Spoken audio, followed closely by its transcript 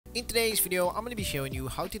In today's video, I'm going to be showing you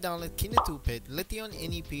how to download Kinito literally on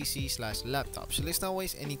any PC/laptop. So let's not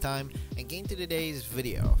waste any time and get into today's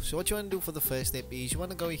video. So what you want to do for the first step is you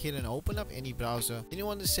want to go ahead and open up any browser. Then you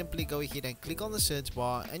want to simply go ahead and click on the search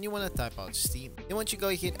bar and you want to type out Steam. Then once you go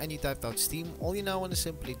ahead and you type out Steam, all you now want to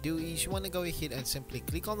simply do is you want to go ahead and simply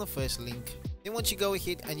click on the first link. Then once you go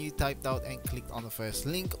ahead and you typed out and clicked on the first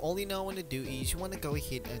link, all you now want to do is you want to go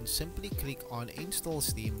ahead and simply click on install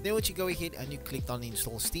Steam. Then once you go ahead and you clicked on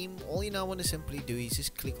install Steam, all you now want to simply do is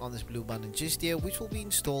just click on this blue button just here, which will be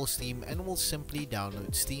install Steam, and will simply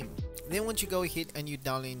download Steam. Then once you go ahead and you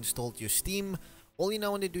download and installed your Steam, all you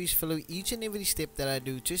now want to do is follow each and every step that I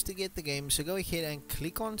do just to get the game. So go ahead and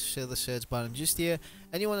click on the search button just here,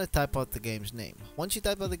 and you want to type out the game's name. Once you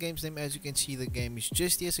type out the game's name, as you can see, the game is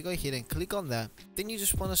just here, so go ahead and click on that. Then you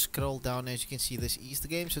just want to scroll down. As you can see, this is the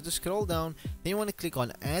game, so just scroll down. Then you want to click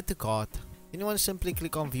on add to cart. Then you want to simply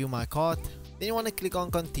click on view my cart. Then you want to click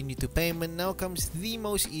on continue to payment. Now comes the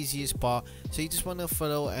most easiest part. So you just want to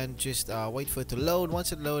follow and just wait for it to load.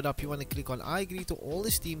 Once it load up, you want to click on I agree to all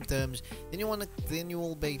the Steam terms. Then you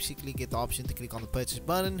will basically get the option to click on the purchase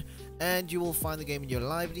button, and you will find the game in your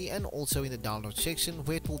library and also in the download section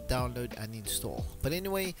where it will download and install. But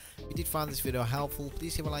anyway, if you did find this video helpful,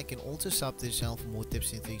 please give a like and also sub to this channel for more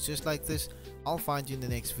tips and things just like this. I'll find you in the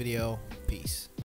next video. Peace.